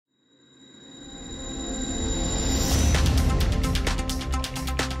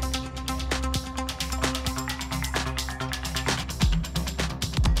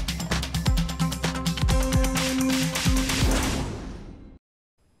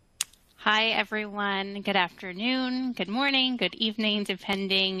Hi, everyone. Good afternoon, good morning, good evening,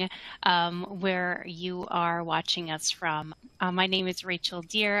 depending where you are watching us from. My name is Rachel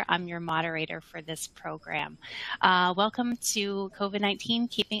Deere. I'm your moderator for this program. Welcome to COVID-19,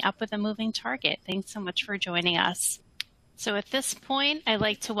 Keeping Up with a Moving Target. Thanks so much for joining us. So at this point, I'd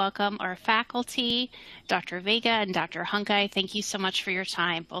like to welcome our faculty, Dr. Vega and Dr. Ahonkhai. Thank you so much for your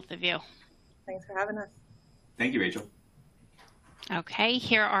time, both of you. Thanks for having us. Thank you, Rachel. Okay,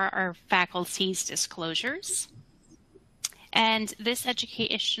 here are our faculty's disclosures. And this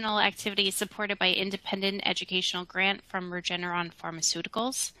educational activity is supported by independent educational grant from Regeneron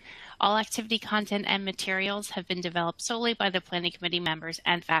Pharmaceuticals. All activity content and materials have been developed solely by the planning committee members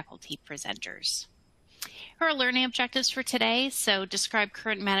and faculty presenters. Here are learning objectives for today. So describe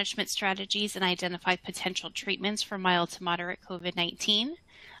current management strategies and identify potential treatments for mild to moderate COVID-19.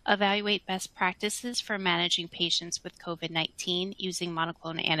 Evaluate best practices for managing patients with COVID-19 using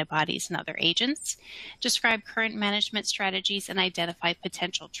monoclonal antibodies and other agents. Describe current management strategies and identify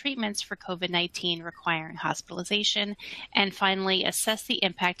potential treatments for COVID-19 requiring hospitalization. And finally, assess the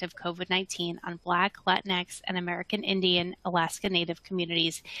impact of COVID-19 on Black, Latinx, and American Indian, Alaska Native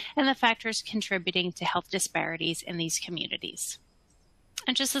communities and the factors contributing to health disparities in these communities.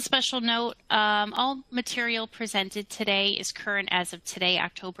 And just a special note, all material presented today is current as of today,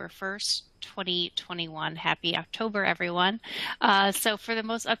 October 1st, 2021. Happy October, everyone. So for the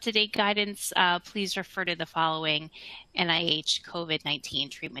most up-to-date guidance, please refer to the following NIH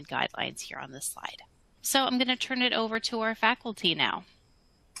COVID-19 treatment guidelines here on this slide. So I'm going to turn it over to our faculty now.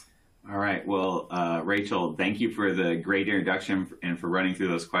 All right. Well, Rachel, thank you for the great introduction and for running through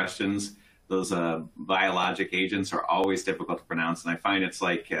those questions. Those biologic agents are always difficult to pronounce, and I find it's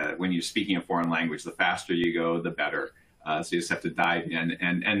like when you're speaking a foreign language, the faster you go, the better. So you just have to dive in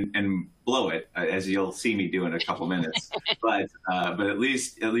and blow it, as you'll see me do in a couple minutes. But at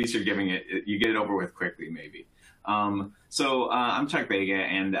least you're giving it, you get it over with quickly, maybe. So I'm Chuck Vega,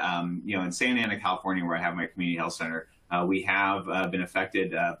 and in Santa Ana, California, where I have my community health center, we have been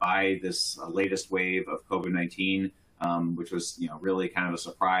affected by this latest wave of COVID-19. Which was, really kind of a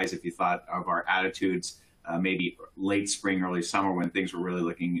surprise if you thought of our attitudes maybe late spring, early summer, when things were really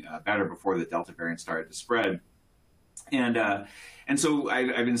looking better before the Delta variant started to spread. And so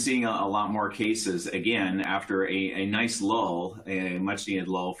I've been seeing a lot more cases again after a nice lull, a much needed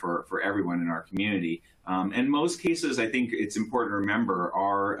lull for everyone in our community. And most cases, I think it's important to remember,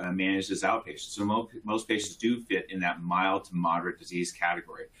 are managed as outpatients. So most patients do fit in that mild to moderate disease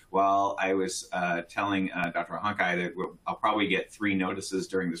category. While I was telling Dr. Ahonkhai that I'll probably get 3 notices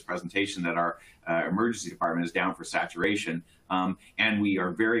during this presentation that our emergency department is down for saturation, and we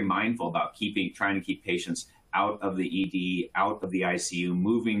are very mindful about trying to keep patients out of the ED, out of the ICU,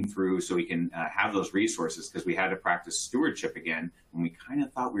 moving through so we can have those resources, because we had to practice stewardship again when we kind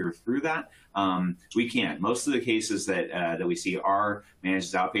of thought we were through that. We can't. Most of the cases that we see are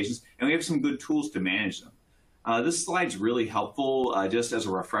managed as outpatients, and we have some good tools to manage them. This slide's really helpful just as a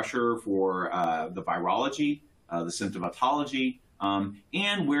refresher for the virology, the symptomatology,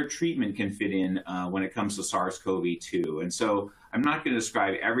 and where treatment can fit in when it comes to SARS-CoV-2. And so I'm not going to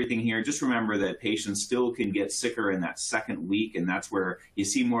describe everything here. Just remember that patients still can get sicker in that second week, and that's where you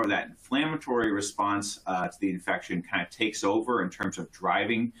see more of that inflammatory response to the infection kind of takes over in terms of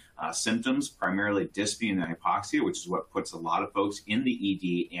driving symptoms, primarily dyspnea and hypoxia, which is what puts a lot of folks in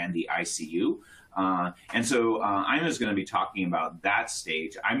the ED and the ICU. And so I'm just going to be talking about that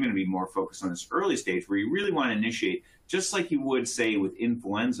stage. I'm going to be more focused on this early stage where you really want to initiate, just like you would say with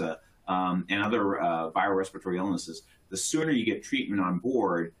influenza and other viral respiratory illnesses. The sooner you get treatment on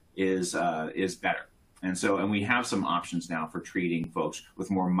board is better. And we have some options now for treating folks with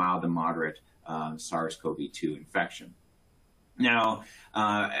more mild to moderate SARS-CoV-2 infection. Now,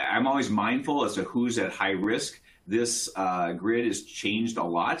 I'm always mindful as to who's at high risk. This grid has changed a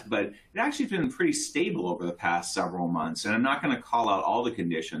lot, but it actually has been pretty stable over the past several months. And I'm not going to call out all the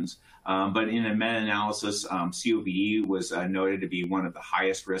conditions, but in a meta-analysis, COPD was noted to be one of the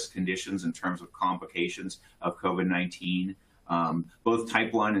highest risk conditions in terms of complications of COVID-19. Both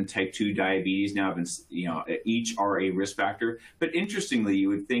type 1 and type 2 diabetes now have been, each are a risk factor. But interestingly, you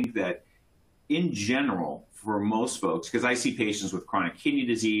would think that in general, for most folks, because I see patients with chronic kidney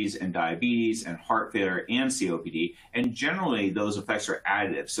disease and diabetes and heart failure and COPD, and generally those effects are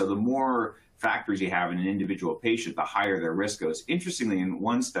additive. So the more factors you have in an individual patient, the higher their risk goes. Interestingly, in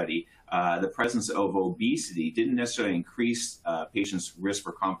one study, the presence of obesity didn't necessarily increase patients' risk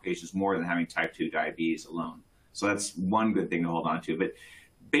for complications more than having type 2 diabetes alone. So that's one good thing to hold on to. But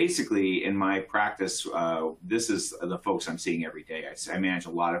basically, in my practice, this is the folks I'm seeing every day. I manage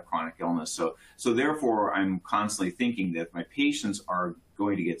a lot of chronic illness. So therefore, I'm constantly thinking that if my patients are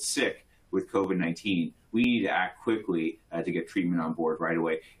going to get sick, with COVID-19, we need to act quickly to get treatment on board right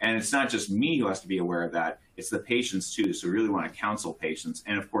away. And it's not just me who has to be aware of that, it's the patients too. So we really want to counsel patients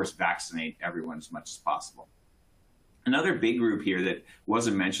and, of course, vaccinate everyone as much as possible. Another big group here that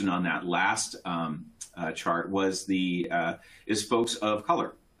wasn't mentioned on that last chart was is folks of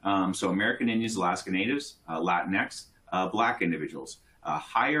color. So American Indians, Alaska Natives, Latinx, Black individuals.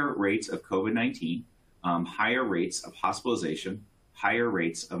 Higher rates of COVID-19, higher rates of hospitalization, higher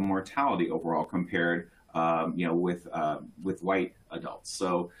rates of mortality overall compared, with white adults.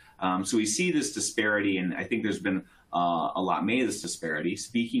 So we see this disparity, and I think there's been a lot made of this disparity.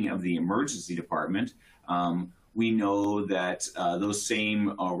 Speaking of the emergency department, we know that those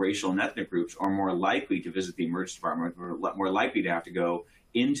same racial and ethnic groups are more likely to visit the emergency department, or more likely to have to go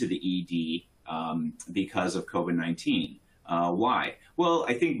into the ED because of COVID-19. Why? Well,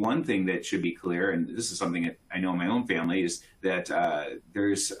 I think one thing that should be clear, and this is something that I know in my own family, is that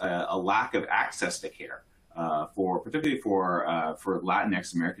there's a lack of access to care, particularly for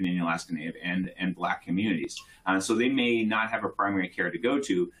Latinx, American Indian, Alaska Native, and Black communities. So they may not have a primary care to go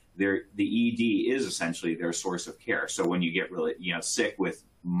to. The ED is essentially their source of care. So when you get really sick with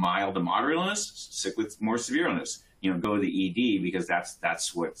mild to moderate illness, sick with more severe illness, go to the ED, because that's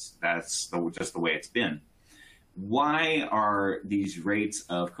just the way it's been. Why are these rates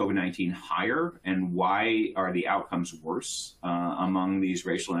of COVID-19 higher, and why are the outcomes worse among these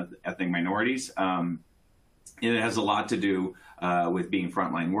racial and ethnic minorities? It has a lot to do with being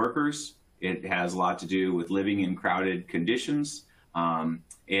frontline workers. It has a lot to do with living in crowded conditions.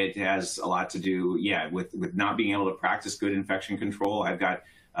 It has a lot to do, with not being able to practice good infection control. I've got,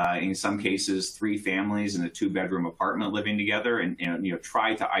 in some cases, 3 families in a 2-bedroom apartment living together, and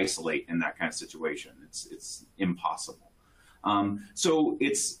try to isolate in that kind of situation. It's impossible. So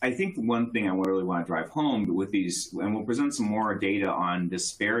I think one thing I really want to drive home with these, and we'll present some more data on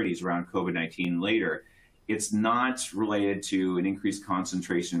disparities around COVID-19 later. It's not related to an increased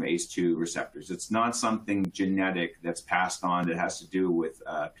concentration of ACE2 receptors. It's not something genetic that's passed on that has to do with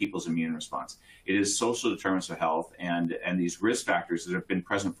people's immune response. It is social determinants of health and these risk factors that have been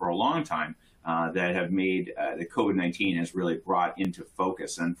present for a long time that have made the COVID-19 has really brought into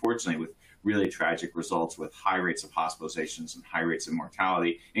focus. And unfortunately, with really tragic results with high rates of hospitalizations and high rates of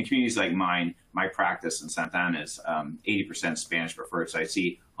mortality. In communities like mine, my practice in Santa Ana is 80% Spanish preferred. So I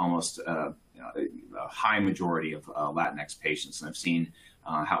see almost a high majority of Latinx patients, and I've seen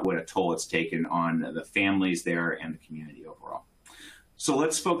what a toll it's taken on the families there and the community overall. So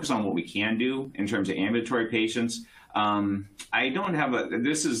let's focus on what we can do in terms of ambulatory patients. I don't have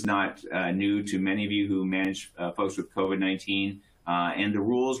this is not new to many of you who manage folks with COVID-19, and the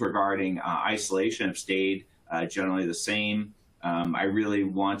rules regarding isolation have stayed generally the same. I really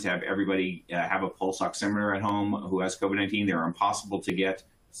want to have everybody have a pulse oximeter at home who has COVID-19. They're impossible to get.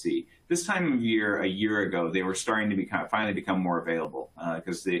 Let's see, this time of year, a year ago, they were starting to finally become more available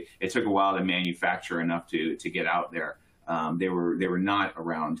because it took a while to manufacture enough to get out there. They were not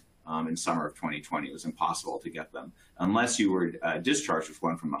around in summer of 2020. It was impossible to get them unless you were discharged with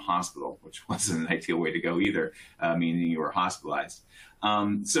one from the hospital, which wasn't an ideal way to go either, meaning you were hospitalized.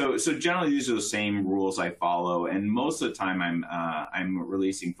 So generally these are the same rules I follow, and most of the time I'm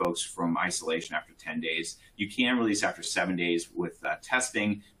releasing folks from isolation after 10 days. You can release after 7 days with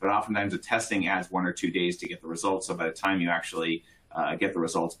testing, but oftentimes the testing adds 1 or 2 days to get the results. So by the time you actually get the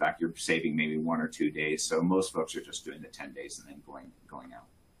results back, you're saving maybe 1 or 2 days. So most folks are just doing the 10 days and then going out.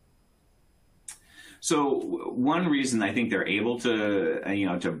 So one reason I think they're able to,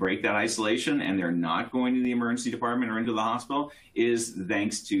 to break that isolation and they're not going to the emergency department or into the hospital is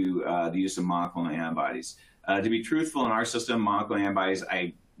thanks to the use of monoclonal antibodies. To be truthful, in our system, monoclonal antibodies,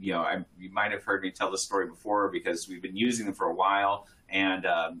 you might have heard me tell this story before because we've been using them for a while. And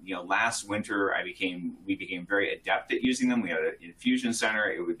last winter, we became very adept at using them. We had an infusion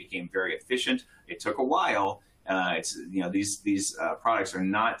center. It became very efficient. It took a while. These products are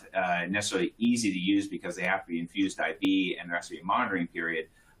not necessarily easy to use because they have to be infused IV and there has to be a monitoring period.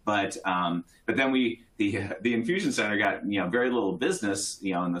 But then the infusion center got very little business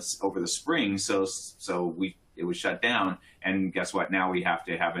over the spring, so it was shut down. And guess what? Now we have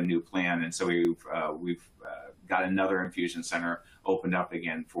to have a new plan, and so we've got another infusion center opened up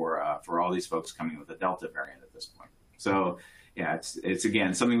again for all these folks coming with the Delta variant at this point. So. Yeah, it's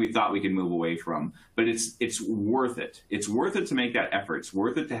again something we thought we could move away from, but it's worth it. It's worth it to make that effort. It's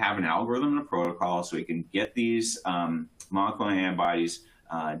worth it to have an algorithm and a protocol so we can get these monoclonal antibodies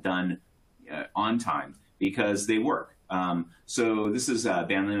done on time because they work. So this is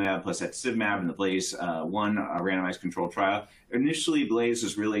bamlanivimab plus etesevimab in the BLAZE-1 randomized controlled trial. Initially, BLAZE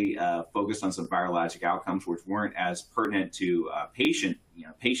was really focused on some virologic outcomes which weren't as pertinent to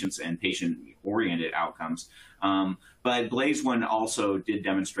patients and patient-oriented outcomes. But BLAZE-1 also did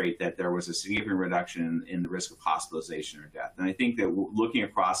demonstrate that there was a significant reduction in the risk of hospitalization or death. And I think that looking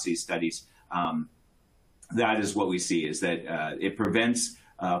across these studies, that is what we see, is that it prevents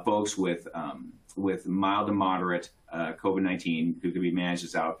folks with mild to moderate COVID-19 who could be managed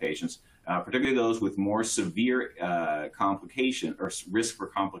as outpatients, particularly those with more severe complication or risk for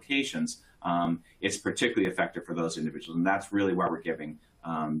complications. It's particularly effective for those individuals, and that's really why we're giving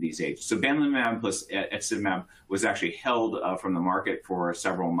these agents. So bamlanivimab plus etesevimab was actually held from the market for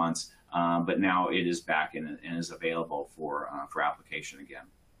several months, but now it is back and is available for application again.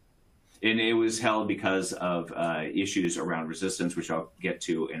 And it was held because of issues around resistance, which I'll get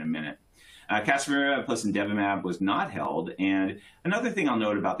to in a minute. Casirivimab plus nivolumab was not held. And another thing I'll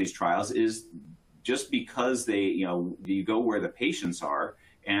note about these trials is just because you go where the patients are,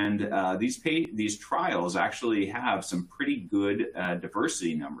 and these trials actually have some pretty good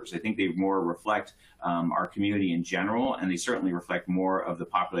diversity numbers. I think they more reflect our community in general, and they certainly reflect more of the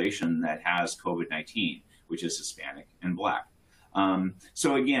population that has COVID-19, which is Hispanic and Black.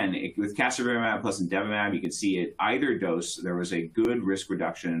 So again, with casirivimab plus nivolumab, you can see at either dose, there was a good risk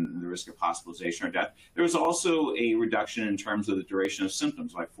reduction in the risk of hospitalization or death. There was also a reduction in terms of the duration of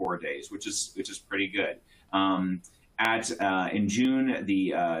symptoms, like 4 days, which is pretty good. In June,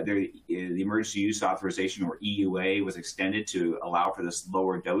 the emergency use authorization, or EUA, was extended to allow for this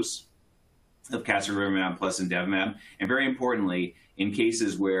lower dose of casirivimab plus nivolumab. And very importantly, in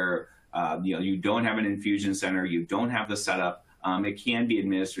cases where you don't have an infusion center, you don't have the setup, it can be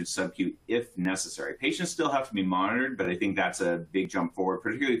administered subQ if necessary. Patients still have to be monitored, but I think that's a big jump forward,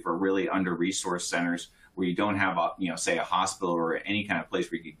 particularly for really under-resourced centers where you don't have, say, a hospital or any kind of place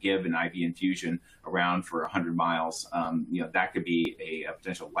where you could give an IV infusion around for 100 miles. That could be a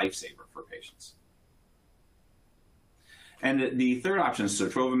potential lifesaver for patients. And the third option is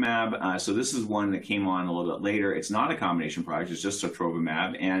sotrovimab. So this is one that came on a little bit later. It's not a combination product, it's just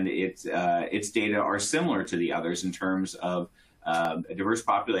sotrovimab, and its data are similar to the others in terms of a diverse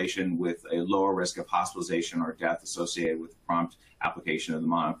population with a lower risk of hospitalization or death associated with prompt application of the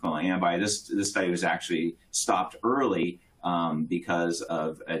monoclonal antibody. This study was actually stopped early because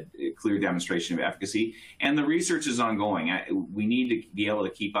of a clear demonstration of efficacy. And the research is ongoing. We need to be able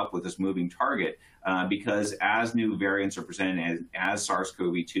to keep up with this moving target because as new variants are presented, as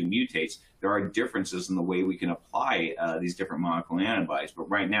SARS-CoV-2 mutates, there are differences in the way we can apply these different monoclonal antibodies. But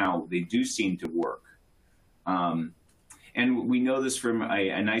right now, they do seem to work. And we know this from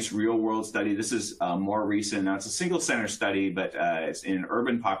a nice real-world study. This is more recent. Now, it's a single-center study, but it's in an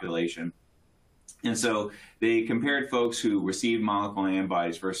urban population. And so they compared folks who received monoclonal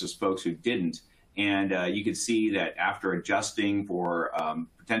antibodies versus folks who didn't. And you could see that after adjusting for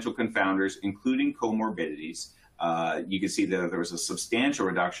potential confounders, including comorbidities, you could see that there was a substantial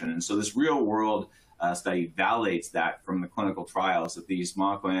reduction. And so this real-world study validates that from the clinical trials, that these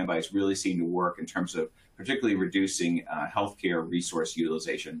monoclonal antibodies really seem to work in terms of particularly reducing healthcare resource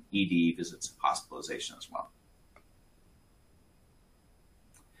utilization, ED visits, hospitalization as well.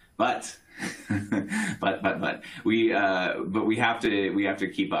 But we have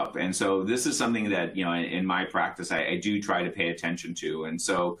to keep up, and so this is something that in my practice I do try to pay attention to. And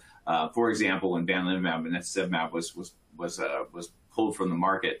so, for example, when bamlanivimab and etesevimab was pulled from the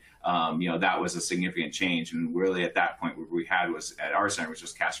market, that was a significant change. And really, at that point, what we had was at our center was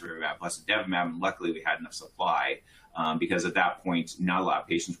just casirivimab plus nivolumab, and luckily we had enough supply. Because at that point, not a lot of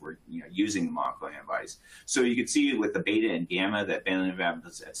patients were using the monoclonal antibodies. So you could see with the beta and gamma that bamlanivimab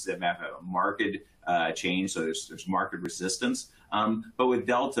plus etesevimab have a marked change, so there's marked resistance. But with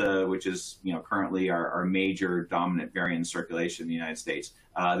Delta, which is currently our major dominant variant in circulation in the United States,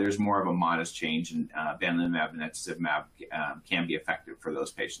 there's more of a modest change, and bamlanivimab and etesevimab can be effective for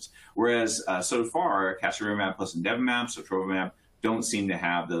those patients. Whereas so far, casirivimab plus nivolumab, sotrovimab, don't seem to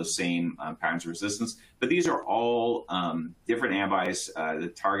have those same patterns of resistance. But these are all different antibodies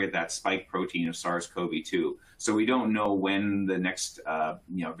that target that spike protein of SARS-CoV-2. So we don't know when the next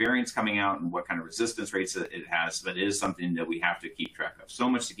variant's coming out and what kind of resistance rates it has, but it is something that we have to keep track of. So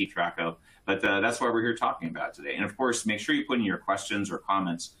much to keep track of, but that's why we're here talking about it today. And of course, make sure you put in your questions or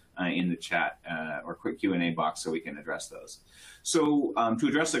comments in the chat or quick Q&A box so we can address those. So to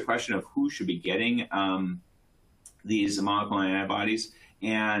address the question of who should be getting these monoclonal antibodies,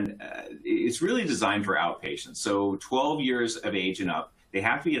 and it's really designed for outpatients. So 12 years of age and up, they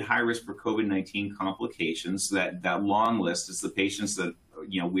have to be at high risk for COVID-19 complications. That long list is the patients that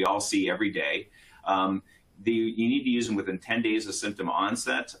we all see every day. you need to use them within 10 days of symptom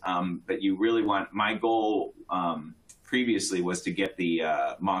onset, but you really want, my goal previously was to get the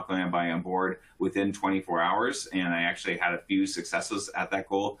monoclonal antibody on board within 24 hours, and I actually had a few successes at that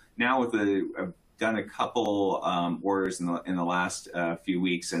goal. Now with I've done a couple orders in the last few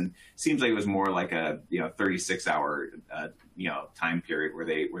weeks, and seems like it was more like a 36-hour time period where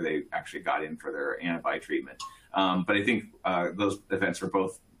they actually got in for their antibody treatment. But I think those events were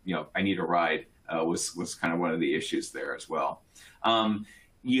both, I need a ride was kind of one of the issues there as well.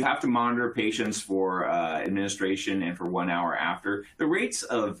 You have to monitor patients for administration and for 1 hour after. The rates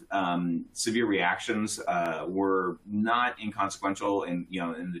of severe reactions were not inconsequential in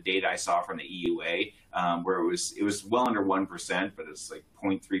in the data I saw from the EUA, where it was well under 1%, but it's like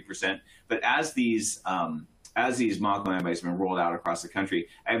 0.3%. But as these monoclonal antibodies have been rolled out across the country,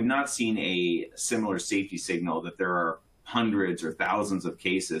 I have not seen a similar safety signal that there are hundreds or thousands of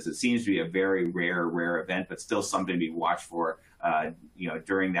cases. It seems to be a very rare event, but still something to be watched for,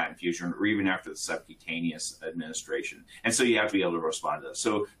 during that infusion or even after the subcutaneous administration. And so you have to be able to respond to this.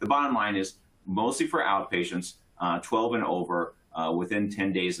 So the bottom line is mostly for outpatients, 12 and over, within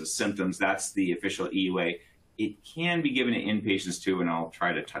 10 days of symptoms. That's the official EUA. It can be given to inpatients too, and I'll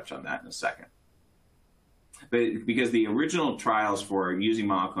try to touch on that in a second. But because the original trials for using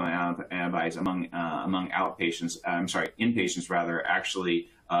monoclonal antibodies among inpatients rather, actually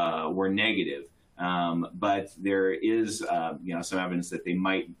were negative. But there is some evidence that they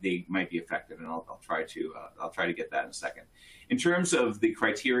might be effective, and I'll try to get that in a second. In terms of the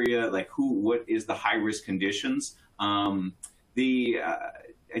criteria, like what is the high risk conditions?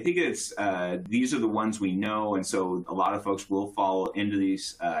 I think it's these are the ones we know, and so a lot of folks will fall into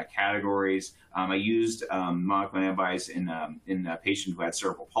these categories. I used monoclonal antibodies in a patient who had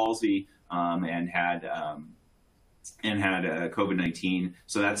cerebral palsy and had COVID-19.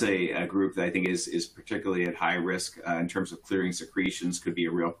 So that's a group that I think is particularly at high risk in terms of clearing secretions, could be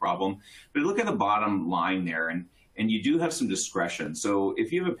a real problem. But look at the bottom line there, and you do have some discretion. So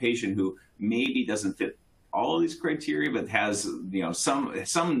if you have a patient who maybe doesn't fit all of these criteria, but has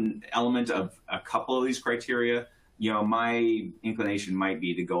some element of a couple of these criteria, my inclination might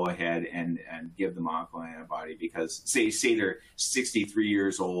be to go ahead and give the monoclonal antibody, because say they're 63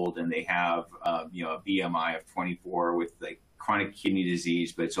 years old and they have a BMI of 24 with like chronic kidney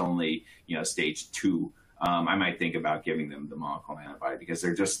disease, but it's only stage 2. I might think about giving them the monoclonal antibody because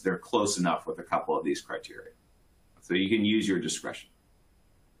they're close enough with a couple of these criteria. So you can use your discretion.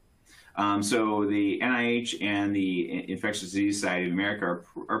 So the NIH and the Infectious Disease Society of America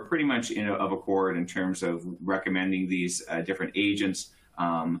are pretty much of accord in terms of recommending these different agents,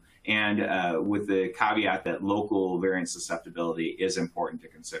 and with the caveat that local variant susceptibility is important to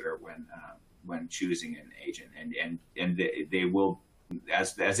consider when choosing an agent, and they will,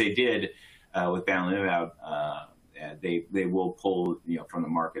 as they did with bamlanivimab, they will pull from the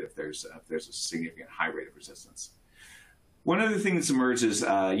market if there's a significant high rate of resistance. One other thing that's emerged is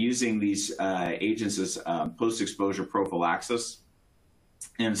using these agents as post-exposure prophylaxis.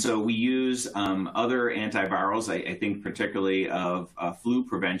 And so we use other antivirals, I think particularly of flu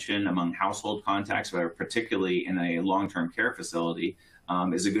prevention among household contacts, but particularly in a long-term care facility,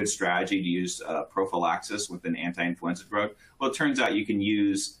 is a good strategy to use prophylaxis with an anti-influenza drug. Well, it turns out you can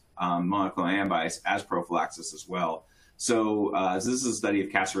use monoclonal antibodies as prophylaxis as well. So this is a study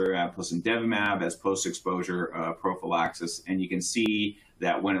of casirivimab plus imdevimab as post-exposure prophylaxis, and you can see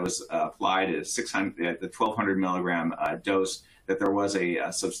that when it was applied at the 1,200 milligram dose, that there was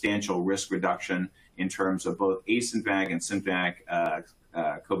a substantial risk reduction in terms of both asymptomatic and symptomatic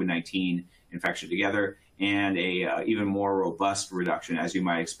COVID-19 infection together, and a even more robust reduction, as you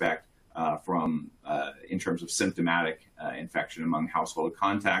might expect, in terms of symptomatic infection among household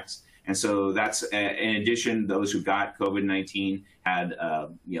contacts. And so that's, in addition, those who got COVID-19 had a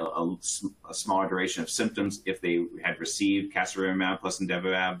smaller duration of symptoms if they had received casirivimab plus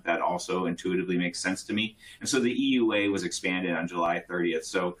imdevimab. That also intuitively makes sense to me. And so the EUA was expanded on July 30th.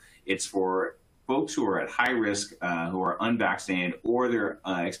 So it's for folks who are at high risk, who are unvaccinated, or they're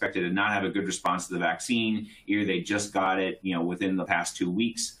expected to not have a good response to the vaccine. Either they just got it within the past 2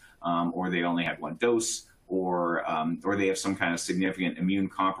 weeks, or they only had 1 dose, or they have some kind of significant immune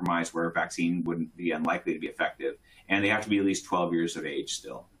compromise where a vaccine wouldn't be unlikely to be effective. And they have to be at least 12 years of age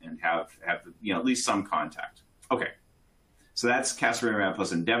still and have at least some contact. Okay, so that's casirivimab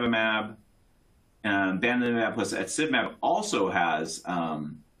plus imdevimab. Bamlanivimab plus etesevimab also has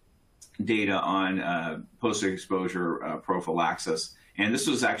data on post-exposure prophylaxis. And this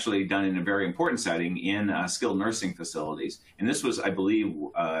was actually done in a very important setting in skilled nursing facilities. And this was, I believe,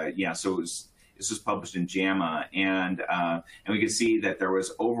 so it's This was published in JAMA, and we could see that there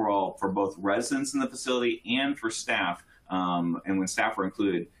was overall, for both residents in the facility and for staff, and when staff were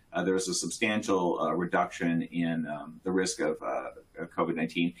included, there was a substantial reduction in the risk of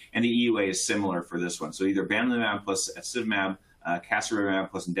COVID-19, and the EUA is similar for this one. So either bamlanivimab plus ecivimab, casirivimab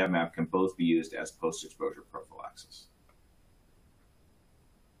plus indevimab can both be used as post-exposure prophylaxis.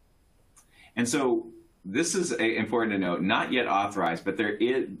 And so this is important to note, not yet authorized, but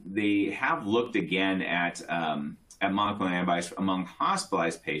they have looked again at monoclonal antibodies among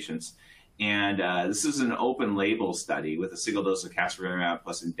hospitalized patients. And this is an open label study with a single dose of casirivimab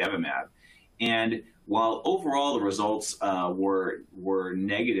plus indevimab. And while overall the results were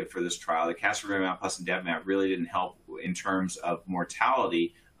negative for this trial, the casirivimab plus indevimab really didn't help in terms of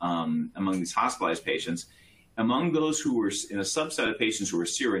mortality among these hospitalized patients. Among those who were in a subset of patients who were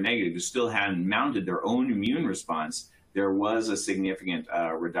seronegative, who still hadn't mounted their own immune response, there was a significant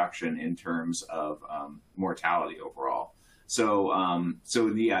reduction in terms of mortality overall. So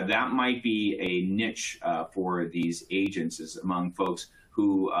yeah, that might be a niche for these agents, is among folks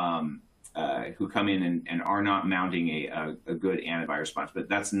who come in and are not mounting a good antibody response, but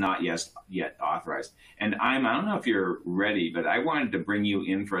that's not yet authorized. And I don't know if you're ready, but I wanted to bring you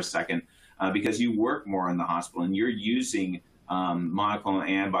in for a second because you work more in the hospital and you're using monoclonal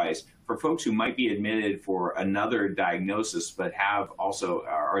antibodies for folks who might be admitted for another diagnosis, but have also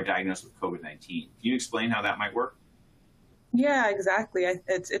are diagnosed with COVID-19. Can you explain how that might work? Yeah, exactly.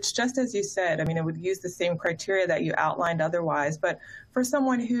 It's just as you said. I mean, it would use the same criteria that you outlined otherwise. But for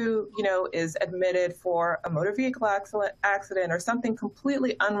someone who, is admitted for a motor vehicle accident or something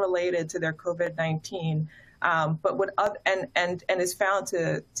completely unrelated to their COVID-19, but would and is found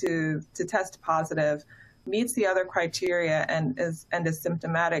to test positive, meets the other criteria and is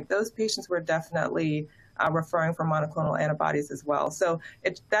symptomatic, those patients were definitely referring for monoclonal antibodies as well. So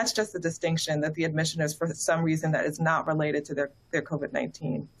that's just the distinction, that the admission is for some reason that is not related to their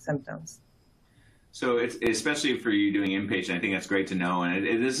COVID-19 symptoms. So it's, especially for you doing inpatient, I think that's great to know. And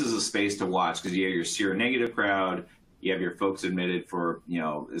this is a space to watch because you have your seronegative crowd, you have your folks admitted for,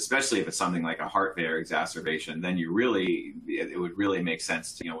 especially if it's something like a heart failure exacerbation, then it would really make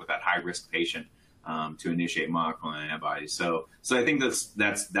sense to, with that high risk patient, to initiate monoclonal antibodies. So I think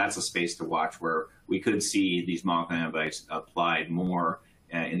that's a space to watch where we could see these monoclonal antibodies applied more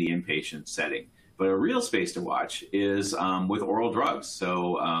in the inpatient setting. But a real space to watch is with oral drugs.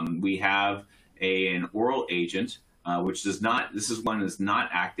 So we have an oral agent, which does not. This is one that's not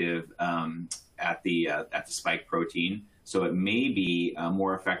active at the spike protein, so it may be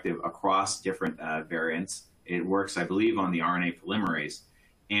more effective across different variants. It works, I believe, on the RNA polymerase.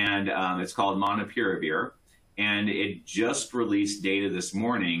 And it's called molnupiravir, and it just released data this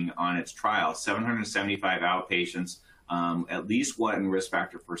morning on its trial. 775 outpatients, at least one risk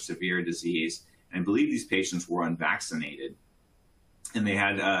factor for severe disease, and I believe these patients were unvaccinated, and they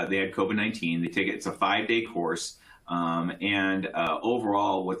had COVID-19. They take it; it's a 5-day course, and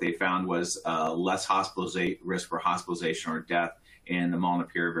overall, what they found was less risk for hospitalization or death in the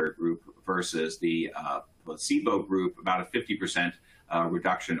molnupiravir group versus the placebo group, about a 50%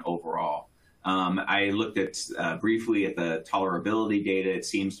 reduction overall. I looked at briefly at the tolerability data. It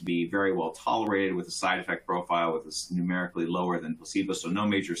seems to be very well tolerated with a side effect profile with a numerically lower than placebo, so no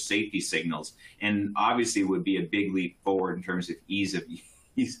major safety signals, and obviously would be a big leap forward in terms of ease of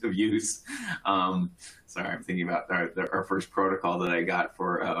use. Sorry, I'm thinking about our first protocol that I got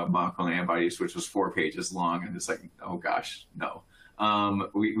for monoclonal antibodies, which was 4 pages long. I'm just like, oh gosh, no.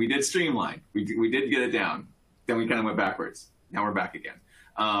 We did streamline. We did get it down. Then we kind of went backwards. Now we're back again.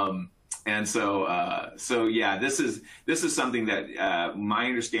 And so yeah, this is something that my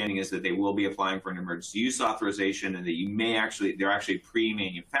understanding is that they will be applying for an emergency use authorization, and that they're actually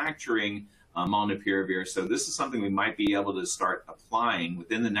pre-manufacturing molnupiravir. So this is something we might be able to start applying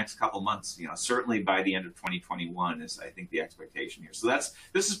within the next couple months. Certainly by the end of 2021 is, I think, the expectation here. So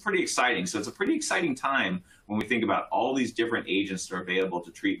this is pretty exciting. So it's a pretty exciting time when we think about all these different agents that are available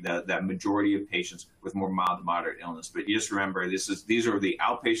to treat that majority of patients with more mild to moderate illness. But you just remember, these are the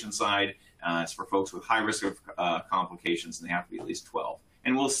outpatient side. It's for folks with high risk of complications, and they have to be at least 12.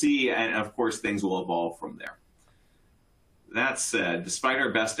 And we'll see, and of course, things will evolve from there. That said, despite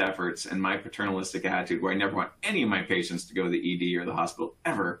our best efforts and my paternalistic attitude, where I never want any of my patients to go to the ED or the hospital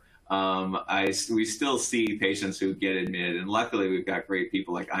ever, we still see patients who get admitted, and luckily we've got great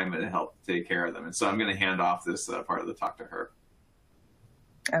people like Ima to help take care of them. And so I'm going to hand off this part of the talk to her.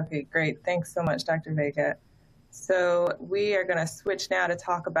 Okay, great. Thanks so much, Dr. Vega. So we are going to switch now to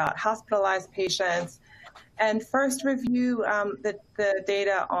talk about hospitalized patients, and first review the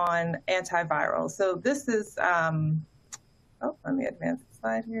data on antivirals. So this is, oh, let me advance the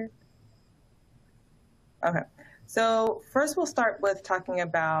slide here. Okay. So first we'll start with talking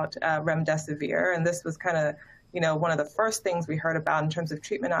about remdesivir, and this was kind of, one of the first things we heard about in terms of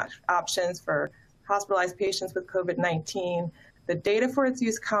treatment options for hospitalized patients with COVID-19. The data for its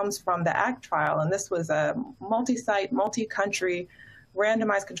use comes from the ACT trial, and this was a multi-site, multi-country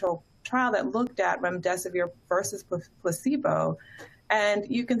randomized control trial that looked at remdesivir versus placebo. And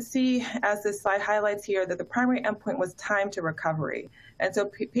you can see, as this slide highlights here, that the primary endpoint was time to recovery. And so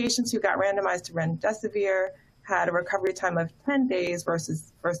patients who got randomized to remdesivir had a recovery time of 10 days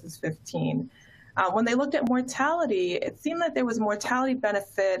versus 15. When they looked at mortality, it seemed like there was mortality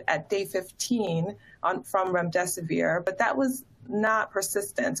benefit at day 15 from remdesivir, but that was not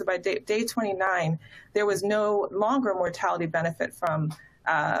persistent. So by day 29, there was no longer mortality benefit from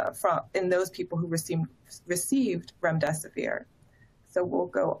in those people who received remdesivir. So we'll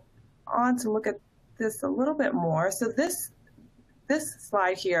go on to look at this a little bit more. So this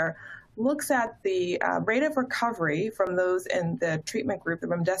slide here looks at the rate of recovery from those in the treatment group, the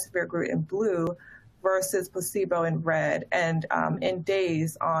remdesivir group in blue, versus placebo in red, and in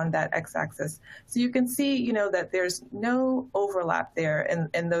days on that x-axis. So you can see, that there's no overlap there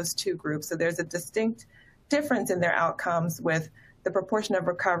in those two groups. So there's a distinct difference in their outcomes, with the proportion of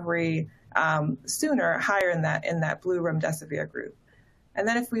recovery sooner higher in that blue remdesivir group. And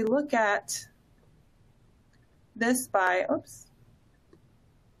then if we look at this by,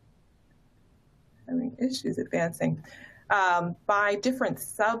 having issues advancing, by different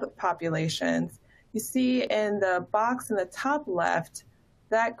subpopulations, you see in the box in the top left,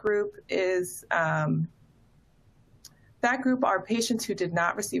 that group are patients who did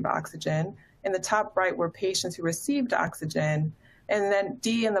not receive oxygen. In the top right were patients who received oxygen. And then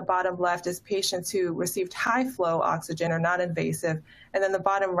D in the bottom left is patients who received high flow oxygen or non-invasive. And then the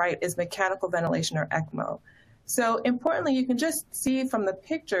bottom right is mechanical ventilation or ECMO. So importantly, you can just see from the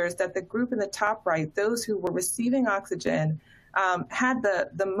pictures that the group in the top right, those who were receiving oxygen, had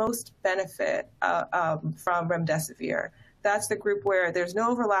the most benefit from remdesivir. That's the group where there's no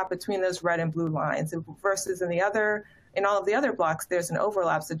overlap between those red and blue lines, versus in all of the other blocks, there's an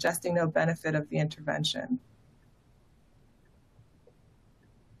overlap suggesting no benefit of the intervention.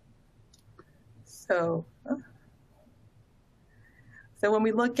 So when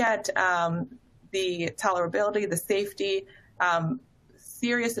we look at the tolerability, the safety,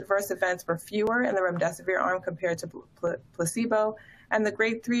 serious adverse events were fewer in the remdesivir arm compared to placebo, and the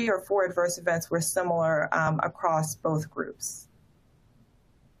grade 3 or 4 adverse events were similar across both groups.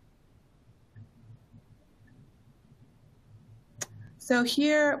 So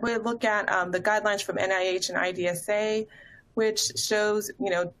here we look at the guidelines from NIH and IDSA, which shows,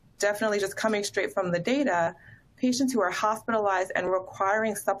 definitely just coming straight from the data, patients who are hospitalized and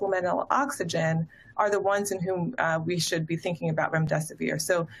requiring supplemental oxygen are the ones in whom we should be thinking about remdesivir.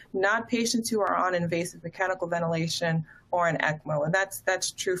 So not patients who are on invasive mechanical ventilation or an ECMO, and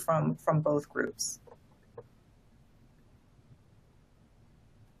that's true from both groups.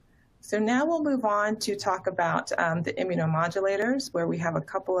 So now we'll move on to talk about the immunomodulators, where we have a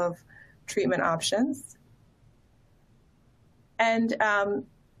couple of treatment options. And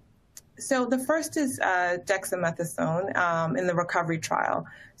so the first is dexamethasone in the recovery trial.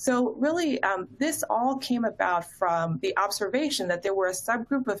 So really, this all came about from the observation that there were a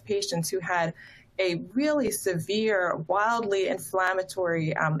subgroup of patients who had a really severe, wildly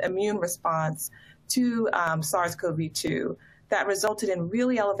inflammatory immune response to SARS-CoV-2 that resulted in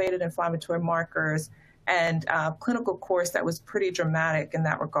really elevated inflammatory markers and clinical course that was pretty dramatic in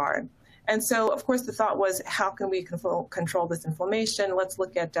that regard. And so, of course, the thought was, how can we control this inflammation? Let's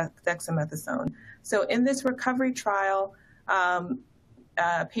look at dexamethasone. So in this recovery trial,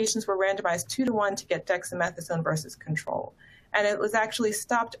 patients were randomized 2-to-1 to get dexamethasone versus control. And it was actually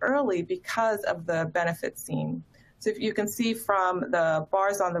stopped early because of the benefit seen. So if you can see from the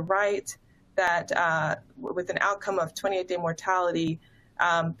bars on the right that with an outcome of 28-day mortality,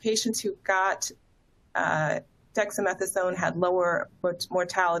 patients who got dexamethasone had lower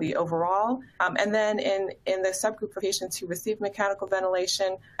mortality overall. And then in the subgroup of patients who received mechanical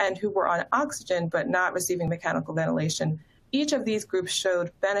ventilation and who were on oxygen but not receiving mechanical ventilation, each of these groups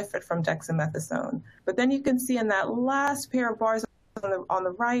showed benefit from dexamethasone. But then you can see in that last pair of bars on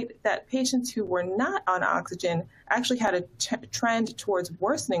the right that patients who were not on oxygen actually had a trend towards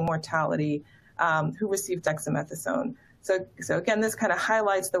worsening mortality who received dexamethasone. So again, this kind of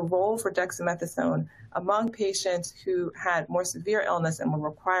highlights the role for dexamethasone among patients who had more severe illness and were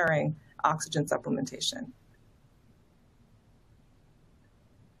requiring oxygen supplementation.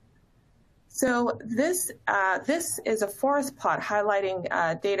 So this is a forest plot highlighting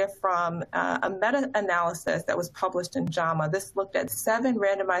data from a meta-analysis that was published in JAMA. This looked at 7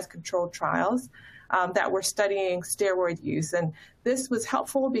 randomized controlled trials that were studying steroid use. And this was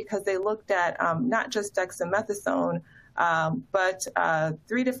helpful because they looked at not just dexamethasone, but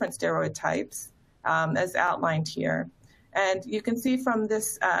 3 different steroid types, as outlined here. And you can see from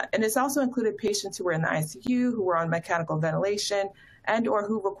this, and it's also included patients who were in the ICU, who were on mechanical ventilation, and or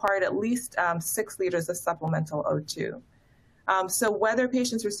who required at least 6 liters of supplemental O2. So whether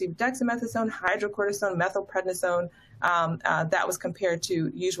patients received dexamethasone, hydrocortisone, methylprednisone, that was compared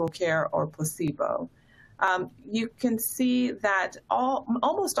to usual care or placebo. You can see that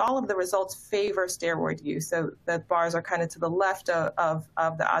almost all of the results favor steroid use. So the bars are kind of to the left of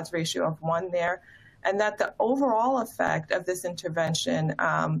the odds ratio of 1 there, and that the overall effect of this intervention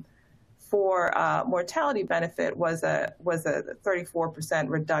for mortality benefit was a 34%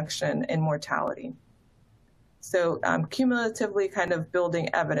 reduction in mortality. So cumulatively kind of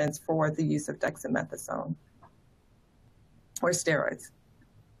building evidence for the use of dexamethasone or steroids.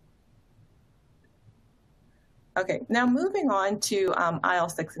 Okay, now moving on to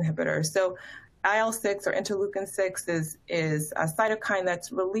IL-6 inhibitors. So IL-6 or interleukin-6 is a cytokine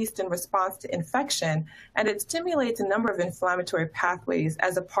that's released in response to infection, and it stimulates a number of inflammatory pathways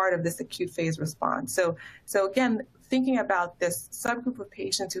as a part of this acute phase response. So again, thinking about this subgroup of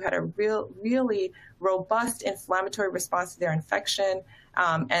patients who had a really robust inflammatory response to their infection,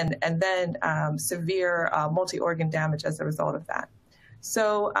 and then severe multi-organ damage as a result of that.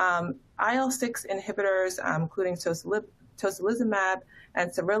 So IL-6 inhibitors, including tocilizumab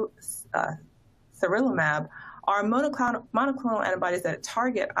and sarilumab, are monoclonal antibodies that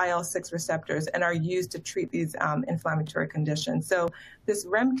target IL-6 receptors and are used to treat these inflammatory conditions. So this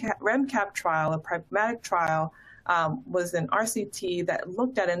REMCAP trial, a pragmatic trial, was an RCT that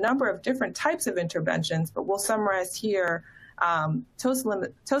looked at a number of different types of interventions, but we'll summarize here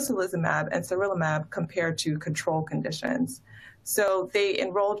tocilizumab and sarilumab compared to control conditions. So they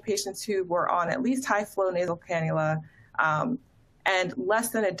enrolled patients who were on at least high-flow nasal cannula and less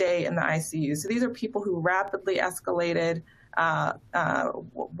than a day in the ICU. So these are people who rapidly escalated,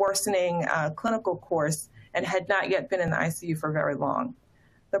 worsening clinical course and had not yet been in the ICU for very long.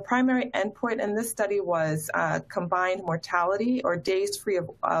 The primary endpoint in this study was combined mortality or days free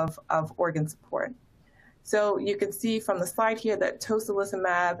of organ support. So you can see from the slide here that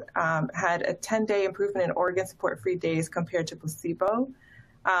tocilizumab had a 10-day improvement in organ support-free days compared to placebo.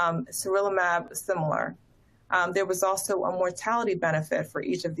 Sarilumab, similar. There was also a mortality benefit for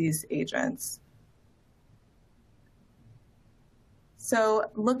each of these agents. So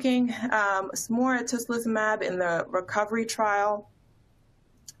looking more at tocilizumab in the recovery trial,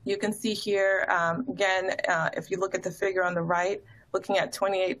 you can see here, again, if you look at the figure on the right, looking at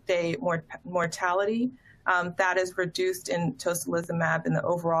 28-day mortality, that is reduced in tocilizumab in the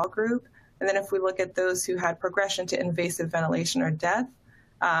overall group. And then if we look at those who had progression to invasive ventilation or death,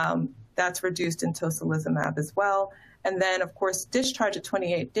 that's reduced in tocilizumab as well. And then, of course, discharge at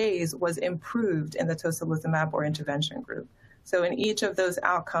 28 days was improved in the tocilizumab or intervention group. So in each of those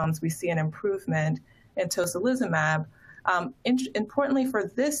outcomes, we see an improvement in tocilizumab. Importantly for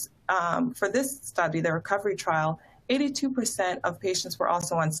this study, the recovery trial, 82% of patients were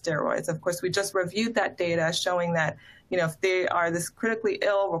also on steroids. Of course, we just reviewed that data showing that, if they are this critically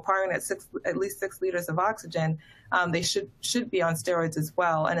ill, requiring at least 6 liters of oxygen, they should be on steroids as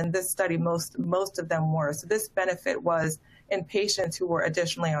well. And in this study, most of them were. So this benefit was in patients who were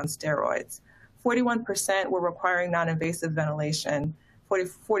additionally on steroids. 41% were requiring non-invasive ventilation.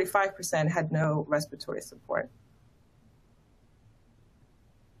 45% had no respiratory support.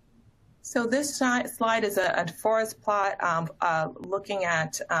 So this slide is a forest plot looking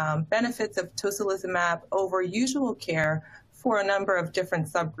at benefits of tocilizumab over usual care for a number of different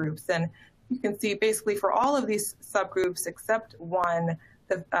subgroups. And you can see basically for all of these subgroups except one,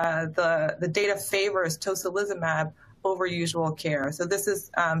 the data favors tocilizumab over usual care. So this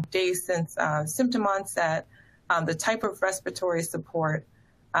is days since symptom onset, the type of respiratory support,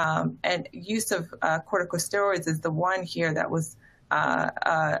 and use of corticosteroids is the one here that was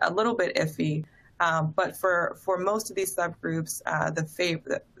a little bit iffy, but for most of these subgroups,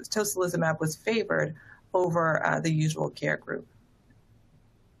 the tocilizumab was favored over the usual care group.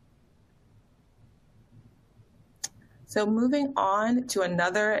 So moving on to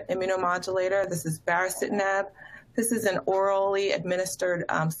another immunomodulator, this is baricitinib. This is an orally administered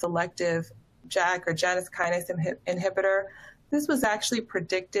selective JAK or Janus kinase inhibitor. This was actually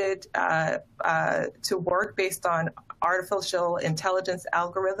predicted to work based on artificial intelligence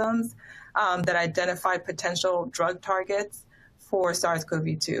algorithms that identify potential drug targets for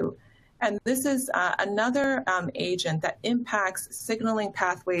SARS-CoV-2. And this is another agent that impacts signaling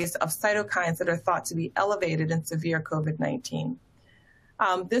pathways of cytokines that are thought to be elevated in severe COVID-19.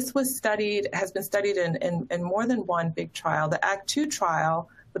 This was studied, has been studied in more than one big trial. The ACT-2 trial,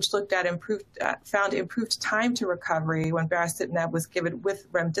 which looked at found improved time to recovery when baricitinib was given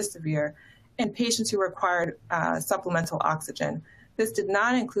with remdesivir in patients who required supplemental oxygen. This did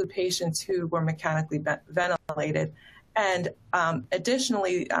not include patients who were mechanically ventilated. And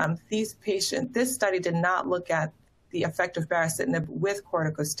additionally, this study did not look at the effect of baricitinib with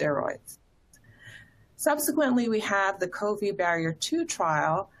corticosteroids. Subsequently, we have the COVID Barrier 2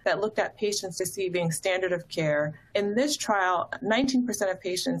 trial that looked at patients receiving standard of care. In this trial, 19% of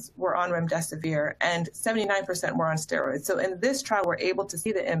patients were on remdesivir and 79% were on steroids. So in this trial, we're able to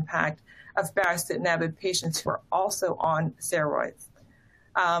see the impact of baricitinib in patients who are also on steroids.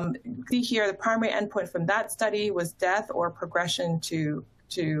 See here, the primary endpoint from that study was death or progression to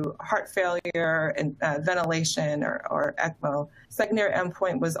heart failure and ventilation or ECMO. Secondary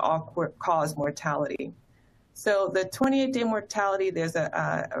endpoint was all-cause mortality. So the 28-day mortality, there's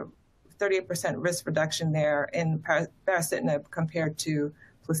a 38% risk reduction there in baricitinib compared to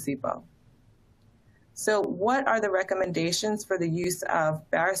placebo. So what are the recommendations for the use of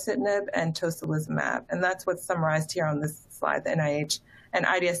baricitinib and tocilizumab? And that's what's summarized here on this slide, the NIH and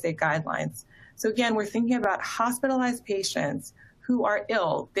IDSA guidelines. So again, we're thinking about hospitalized patients who are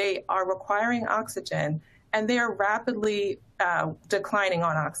ill. They are requiring oxygen, and they are rapidly declining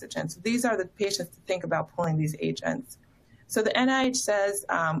on oxygen. So these are the patients to think about pulling these agents. So the NIH says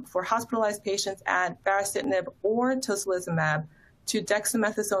for hospitalized patients, add baricitinib or tocilizumab to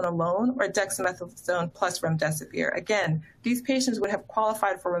dexamethasone alone or dexamethasone plus remdesivir. Again, these patients would have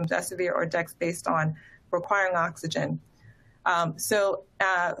qualified for remdesivir or dex based on requiring oxygen.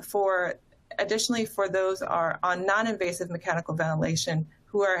 Additionally, for those are on non-invasive mechanical ventilation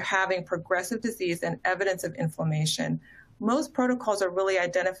who are having progressive disease and evidence of inflammation, most protocols are really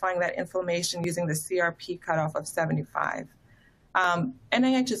identifying that inflammation using the CRP cutoff of 75.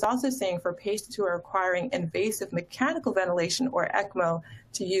 NIH is also saying for patients who are requiring invasive mechanical ventilation or ECMO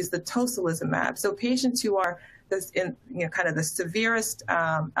to use the tocilizumab. So patients who are in kind of the severest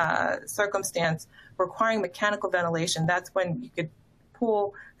circumstance requiring mechanical ventilation, that's when you could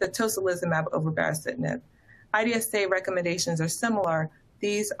pull the tocilizumab over baricitinib. IDSA recommendations are similar.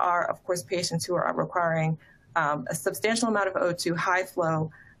 These are, of course, patients who are requiring a substantial amount of O2, high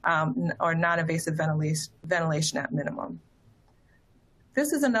flow, or non-invasive ventilation at minimum.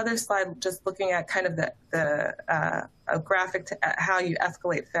 This is another slide just looking at kind of a graphic to how you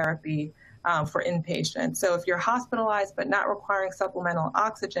escalate therapy for inpatients. So if you're hospitalized but not requiring supplemental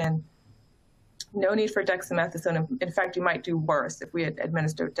oxygen, no need for dexamethasone. In fact, you might do worse if we had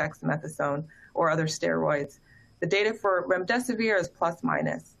administered dexamethasone or other steroids. The data for remdesivir is plus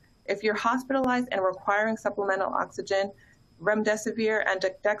minus. If you're hospitalized and requiring supplemental oxygen, remdesivir and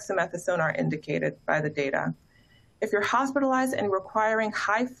dexamethasone are indicated by the data. If you're hospitalized and requiring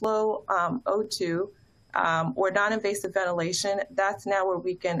high flow O2 or non-invasive ventilation, that's now where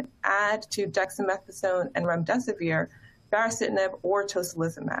we can add to dexamethasone and remdesivir baricitinib or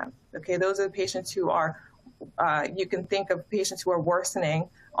tocilizumab. Okay, those are the patients who are, you can think of patients who are worsening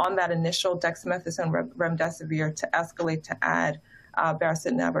on that initial dexamethasone remdesivir to escalate to add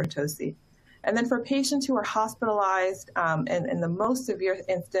baricitinib or toci. And then for patients who are hospitalized and in the most severe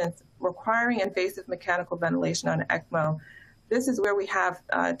instance requiring invasive mechanical ventilation on ECMO, this is where we have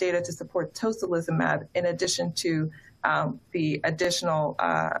data to support tocilizumab in addition to the additional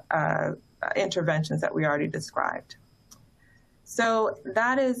interventions that we already described. So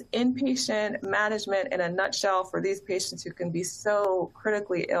that is inpatient management in a nutshell for these patients who can be so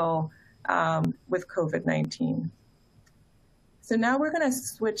critically ill with COVID-19. So now we're going to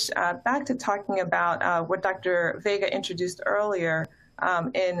switch back to talking about what Dr. Vega introduced earlier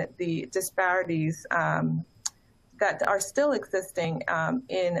in the disparities that are still existing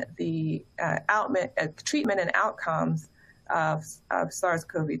in the treatment and outcomes of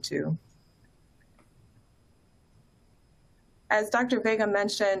SARS-CoV-2. As Dr. Vega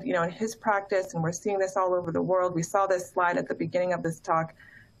mentioned, in his practice, and we're seeing this all over the world, we saw this slide at the beginning of this talk,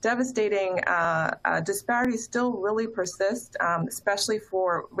 devastating disparities still really persist, especially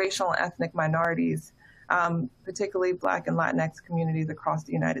for racial and ethnic minorities, particularly Black and Latinx communities across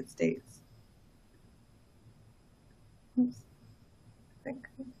the United States. Oops.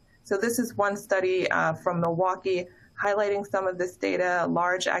 So this is one study from Milwaukee highlighting some of this data, a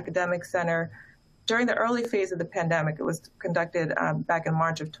large academic center. During the early phase of the pandemic, it was conducted back in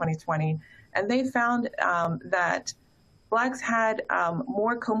March of 2020, and they found that Blacks had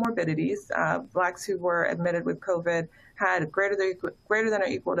more comorbidities. Blacks who were admitted with COVID had greater than or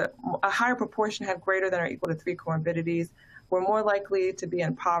equal to, a higher proportion had greater than or equal to 3 comorbidities, were more likely to be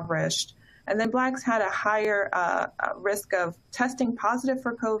impoverished. And then Blacks had a higher risk of testing positive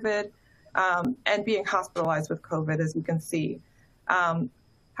for COVID and being hospitalized with COVID, as you can see.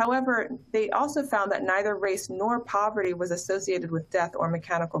 However, they also found that neither race nor poverty was associated with death or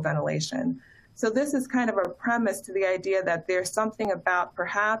mechanical ventilation. So this is kind of a premise to the idea that there's something about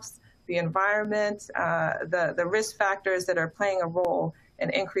perhaps the environment, the risk factors that are playing a role in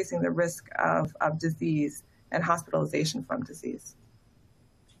increasing the risk of disease and hospitalization from disease.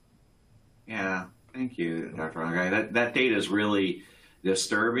 Yeah, thank you, Dr. Ahonkhai. That data is really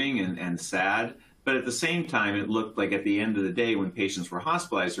disturbing and sad. But at the same time, it looked like at the end of the day, when patients were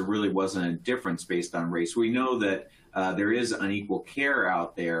hospitalized, there really wasn't a difference based on race. We know that there is unequal care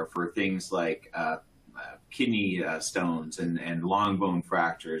out there for things like kidney stones and long bone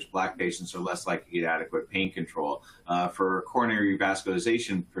fractures. Black patients are less likely to get adequate pain control. For coronary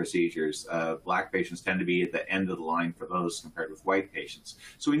revascularization procedures, Black patients tend to be at the end of the line for those compared with white patients.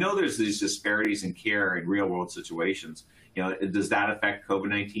 So we know there's these disparities in care in real world situations. You know, does that affect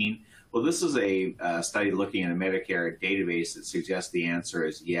COVID-19? Well, this is a study looking at a Medicare database that suggests the answer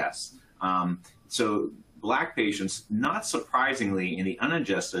is yes. So Black patients, not surprisingly, in the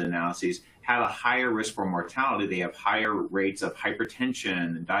unadjusted analyses, had a higher risk for mortality. They have higher rates of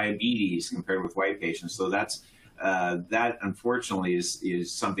hypertension and diabetes compared with white patients. So that's that, unfortunately,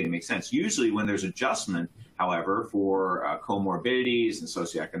 is something that makes sense. Usually when there's adjustment, however, for comorbidities and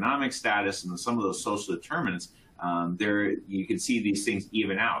socioeconomic status and some of those social determinants, there you can see these things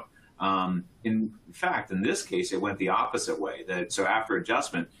even out. In fact, in this case, it went the opposite way. So after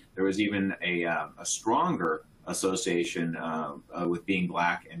adjustment, there was even a stronger association with being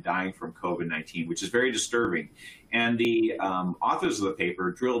Black and dying from COVID-19, which is very disturbing. And the authors of the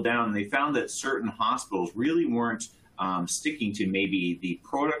paper drilled down and they found that certain hospitals really weren't sticking to maybe the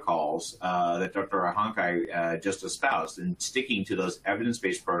protocols that Dr. Ahonkhai just espoused, and sticking to those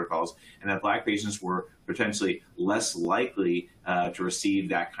evidence-based protocols, and that Black patients were potentially less likely to receive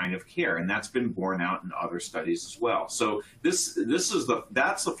that kind of care, and that's been borne out in other studies as well. So that's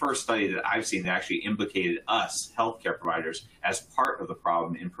the first study that I've seen that actually implicated us healthcare providers as part of the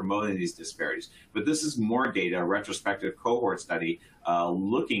problem in promoting these disparities. But this is more data, a retrospective cohort study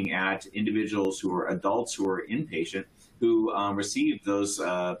looking at individuals who are adults who are inpatient who received those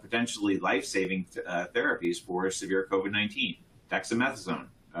potentially life-saving therapies for severe COVID-19, dexamethasone,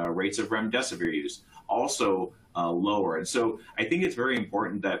 rates of remdesivir use, also lower. And so I think it's very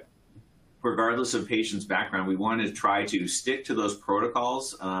important that regardless of patient's background, we want to try to stick to those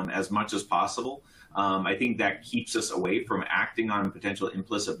protocols as much as possible. I think that keeps us away from acting on potential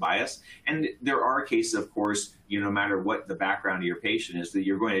implicit bias. And there are cases, of course, no matter what the background of your patient is, that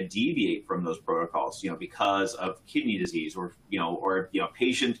you're going to deviate from those protocols, because of kidney disease or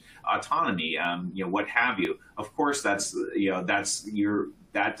patient autonomy, what have you. Of course,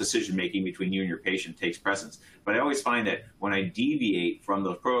 that decision making between you and your patient takes precedence. But I always find that when I deviate from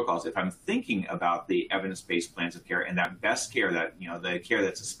those protocols, if I'm thinking about the evidence-based plans of care and that best care, that the care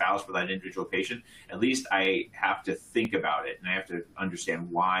that's espoused for that individual patient, at least I have to think about it and I have to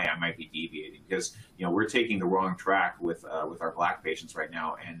understand why I might be deviating, because we're taking the wrong track with our Black patients right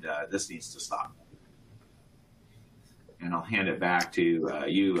now, and this needs to stop. And I'll hand it back to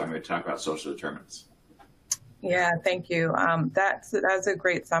you. I'm going to talk about social determinants. Yeah, thank you. That's a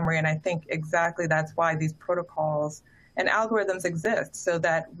great summary, and I think exactly that's why these protocols and algorithms exist, so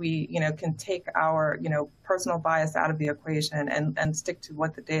that we, can take our, personal bias out of the equation and stick to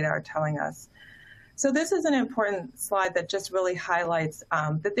what the data are telling us. So this is an important slide that just really highlights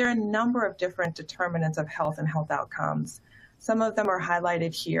that there are a number of different determinants of health and health outcomes. Some of them are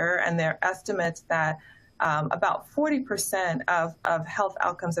highlighted here, and they're estimates that about 40% of health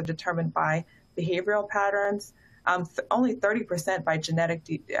outcomes are determined by behavioral patterns, only 30% by genetic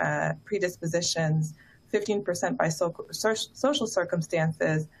predispositions, 15% by social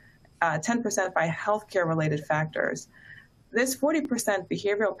circumstances, 10% by healthcare related factors. This 40%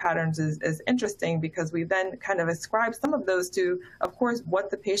 behavioral patterns is interesting because we then kind of ascribe some of those to, of course, what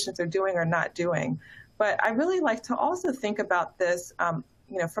the patients are doing or not doing. But I really like to also think about this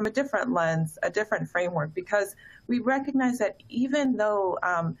from a different lens, a different framework, because we recognize that even though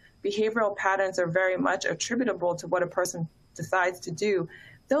behavioral patterns are very much attributable to what a person decides to do,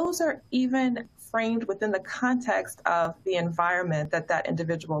 those are even framed within the context of the environment that that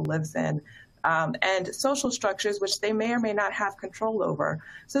individual lives in, and social structures which they may or may not have control over.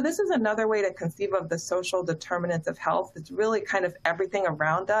 So this is another way to conceive of the social determinants of health. It's really kind of everything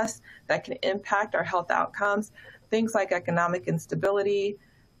around us that can impact our health outcomes. Things like economic instability,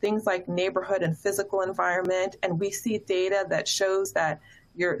 things like neighborhood and physical environment. And we see data that shows that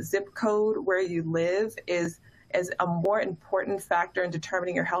your zip code where you live is is a more important factor in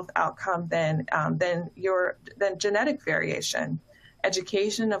determining your health outcome than genetic variation.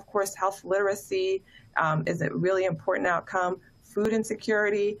 Education, of course, health literacy is a really important outcome. Food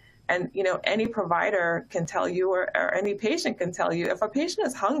insecurity, and any provider can tell you, or any patient can tell you, if a patient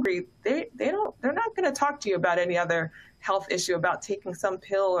is hungry, they're not going to talk to you about any other health issue, about taking some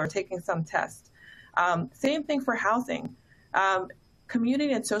pill or taking some test. Same thing for housing.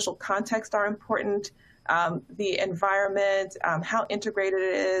 Community and social context are important. The environment, how integrated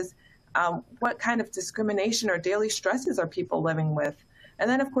it is, what kind of discrimination or daily stresses are people living with. And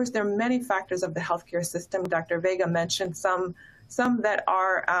then, of course, there are many factors of the healthcare system. Dr. Vega mentioned some that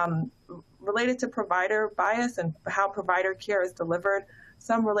are related to provider bias and how provider care is delivered,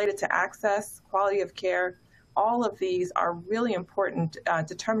 some related to access, quality of care. All of these are really important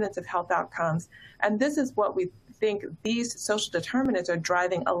determinants of health outcomes. And this is what we think these social determinants are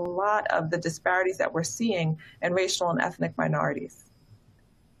driving a lot of the disparities that we're seeing in racial and ethnic minorities.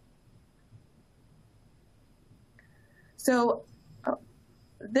 So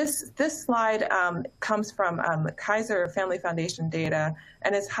this slide comes from Kaiser Family Foundation data,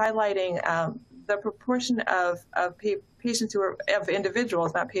 and is highlighting the proportion of patients of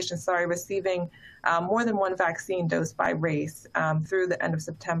individuals, not patients, sorry, receiving more than one vaccine dose by race through the end of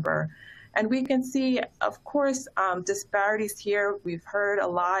September. And we can see, of course, disparities here. We've heard a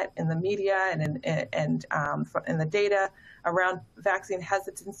lot in the media and in the data around vaccine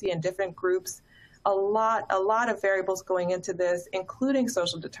hesitancy in different groups. A lot of variables going into this, including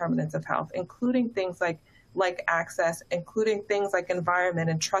social determinants of health, including things like access, including things like environment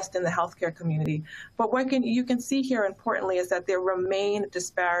and trust in the healthcare community. But what you can see here, importantly, is that there remain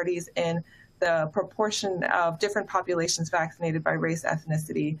disparities in the proportion of different populations vaccinated by race,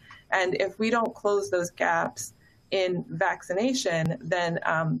 ethnicity. And if we don't close those gaps in vaccination, then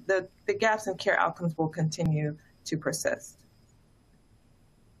the gaps in care outcomes will continue to persist.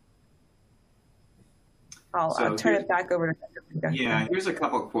 I'll turn it back over to Dr. Vega. Yeah, here's a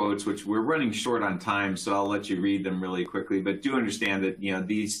couple of quotes, which we're running short on time, so I'll let you read them really quickly. But do understand that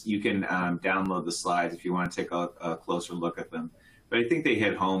these, you can download the slides if you want to take a closer look at them. But I think they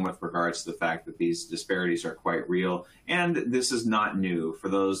hit home with regards to the fact that these disparities are quite real, and this is not new. For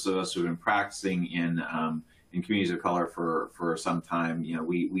those of us who've been practicing in communities of color for some time,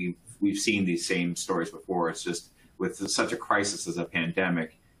 we've seen these same stories before. It's just with such a crisis as a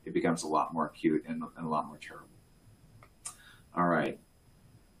pandemic, it becomes a lot more acute and a lot more terrible. All right.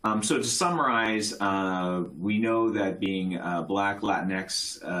 So to summarize, we know that being Black,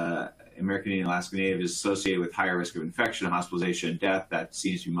 Latinx, American Indian, Alaska Native is associated with higher risk of infection, hospitalization, and death. That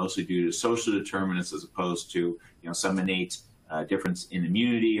seems to be mostly due to social determinants as opposed to some innate difference in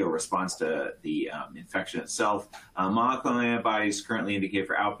immunity or response to the infection itself. Monoclonal antibodies currently indicate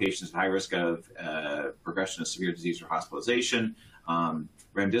for outpatients at high risk of progression of severe disease or hospitalization.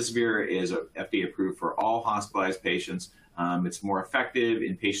 Remdesivir is FDA approved for all hospitalized patients. It's more effective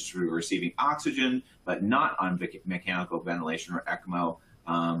in patients who are receiving oxygen, but not on mechanical ventilation or ECMO.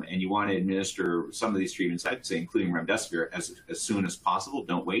 And you want to administer some of these treatments, I'd say, including remdesivir, as soon as possible.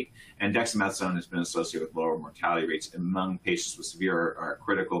 Don't wait. And dexamethasone has been associated with lower mortality rates among patients with severe or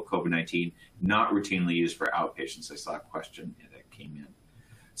critical COVID-19, not routinely used for outpatients. I saw a question that came in.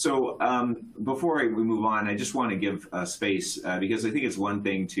 So before we move on, I just want to give space because I think it's one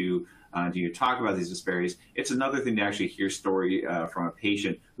thing to talk about these disparities. It's another thing to actually hear story from a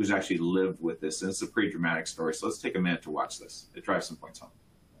patient who's actually lived with this. And it's a pretty dramatic story. So let's take a minute to watch this. It drives some points home.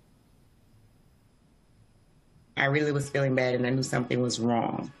 I really was feeling bad and I knew something was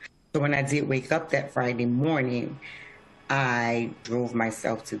wrong. So when I did wake up that Friday morning, I drove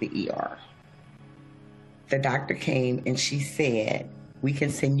myself to the ER. The doctor came and she said, "We can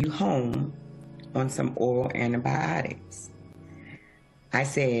send you home on some oral antibiotics." I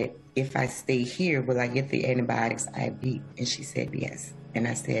said, "If I stay here, will I get the antibiotics IV?" And she said, "Yes." And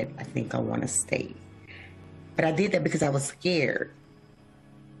I said, "I think I want to stay." But I did that because I was scared.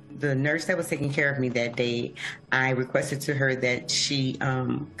 The nurse that was taking care of me that day, I requested to her that she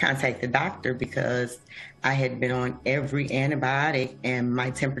contact the doctor because I had been on every antibiotic and my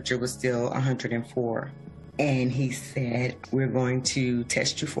temperature was still 104. And he said, "We're going to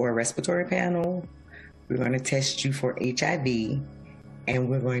test you for a respiratory panel, we're going to test you for HIV, and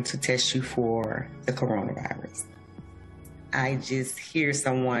we're going to test you for the coronavirus." I just hear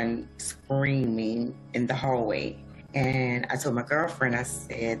someone screaming in the hallway. And I told my girlfriend, I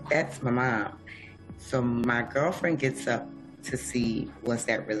said, "That's my mom." So my girlfriend gets up to see, was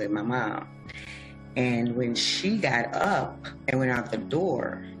that really my mom? And when she got up and went out the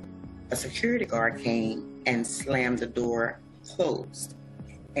door, a security guard came and slammed the door closed.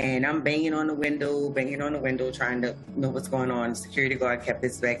 And I'm banging on the window, trying to know what's going on. The security guard kept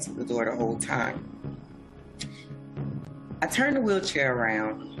his back to the door the whole time. I turned the wheelchair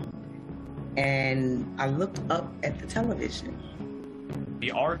around and I looked up at the television. We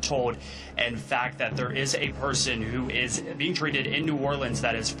are told, in fact, that there is a person who is being treated in New Orleans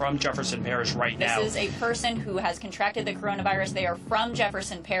that is from Jefferson Parish right now. This is a person who has contracted the coronavirus. They are from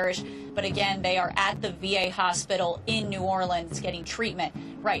Jefferson Parish, but again, they are at the VA hospital in New Orleans getting treatment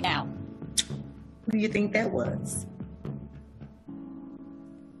right now. Who do you think that was?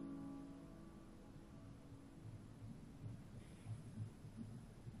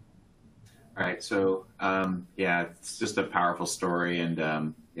 All right, so yeah, it's just a powerful story,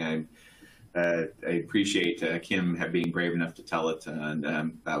 and yeah, I appreciate Kim being brave enough to tell it,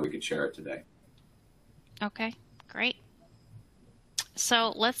 and that we could share it today. Okay, great.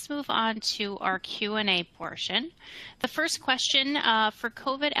 So let's move on to our Q&A portion. The first question, for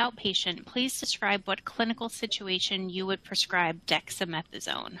COVID outpatient, please describe what clinical situation you would prescribe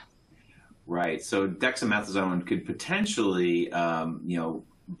dexamethasone. Right, so dexamethasone could potentially,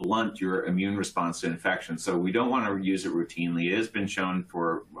 blunt your immune response to infection. So we don't want to use it routinely. It has been shown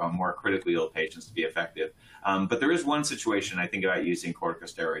for more critically ill patients to be effective. But there is one situation I think about using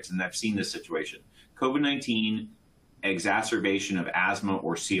corticosteroids, and I've seen this situation. COVID-19, exacerbation of asthma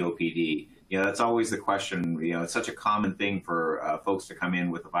or COPD. That's always the question. It's such a common thing for folks to come in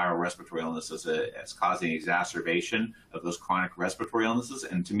with a viral respiratory illness as causing exacerbation of those chronic respiratory illnesses.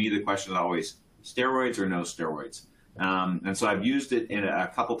 And to me, the question is always steroids or no steroids. And so I've used it in a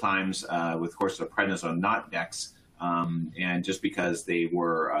couple times with, of course, the prednisone, not Dex, and just because they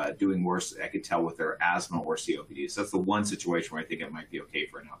were doing worse, I could tell with their asthma or COPD. So that's the one situation where I think it might be okay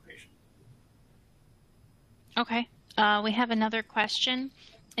for an outpatient. Okay. We have another question.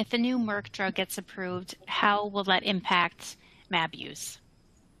 If the new Merck drug gets approved, how will that impact MAB use?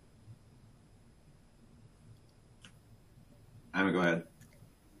 I'm going to go ahead.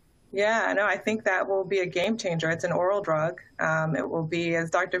 Yeah, no, I think that will be a game changer. It's an oral drug. It will be, as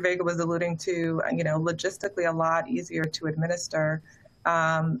Dr. Vega was alluding to, logistically a lot easier to administer.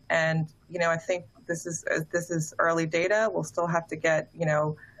 And, I think this is early data. We'll still have to get,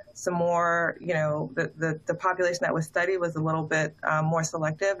 some more, the population that was studied was a little bit more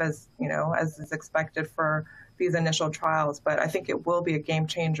selective as is expected for these initial trials. But I think it will be a game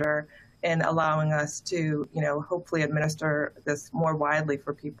changer in allowing us to, hopefully administer this more widely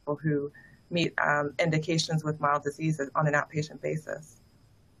for people who meet indications with mild diseases on an outpatient basis.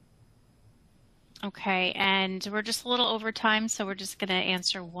 Okay, and we're just a little over time, so we're just going to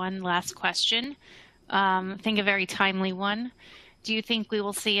answer one last question. I think a very timely one. Do you think we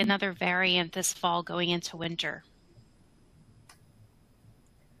will see another variant this fall going into winter?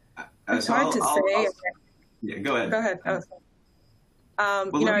 It's hard to say. Yeah, go ahead. Go ahead. Well,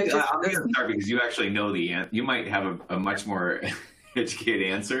 I'll start because you actually know the answer. You might have a much more educated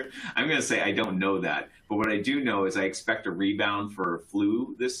answer. I'm going to say I don't know that. But what I do know is I expect a rebound for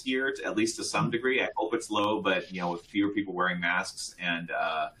flu this year, at least to some degree. I hope it's low, but, with fewer people wearing masks and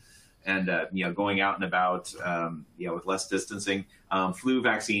going out and about, with less distancing. Flu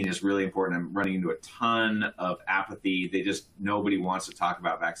vaccine is really important. I'm running into a ton of apathy. Nobody wants to talk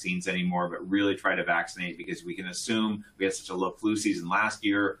about vaccines anymore, but really try to vaccinate because we can assume we had such a low flu season last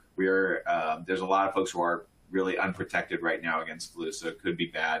year. There's a lot of folks who are really unprotected right now against flu, so it could be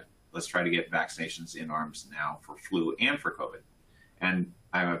bad. Let's try to get vaccinations in arms now for flu and for COVID. And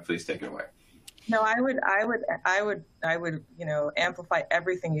please take it away. No, I would, amplify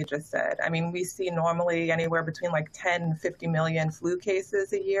everything you just said. I mean, we see normally anywhere between like 10 and 50 million flu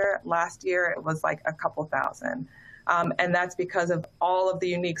cases a year. Last year, it was like a couple thousand. And that's because of all of the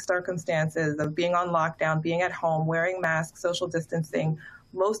unique circumstances of being on lockdown, being at home, wearing masks, social distancing,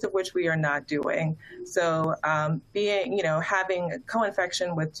 most of which we are not doing. So having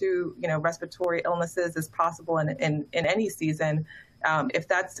co-infection with two, respiratory illnesses is possible in any season. If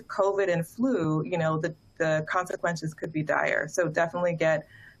that's COVID and flu, the consequences could be dire. So definitely get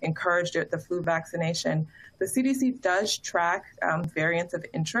encouraged at the flu vaccination. The CDC does track variants of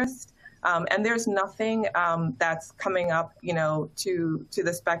interest, and there's nothing that's coming up, to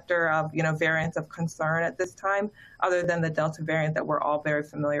the specter of, variants of concern at this time, other than the Delta variant that we're all very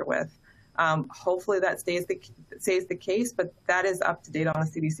familiar with. Hopefully that stays the case, but that is up to date on the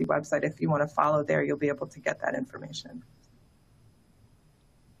CDC website. If you want to follow there, you'll be able to get that information.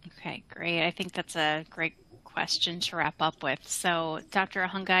 Okay, great. I think that's a great question to wrap up with. So Dr.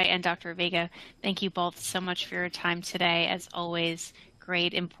 Ahonkhai and Dr. Vega, thank you both so much for your time today. As always,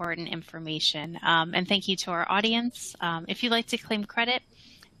 great, important information. And thank you to our audience. If you'd like to claim credit,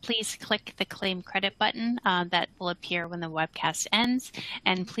 please click the claim credit button that will appear when the webcast ends.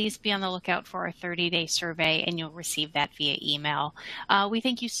 And please be on the lookout for our 30-day survey, and you'll receive that via email. We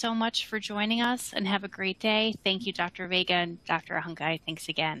thank you so much for joining us, and have a great day. Thank you, Dr. Vega and Dr. Ahonkhai. Thanks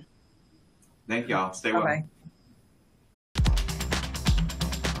again. Thank y'all. Stay well. Bye-bye.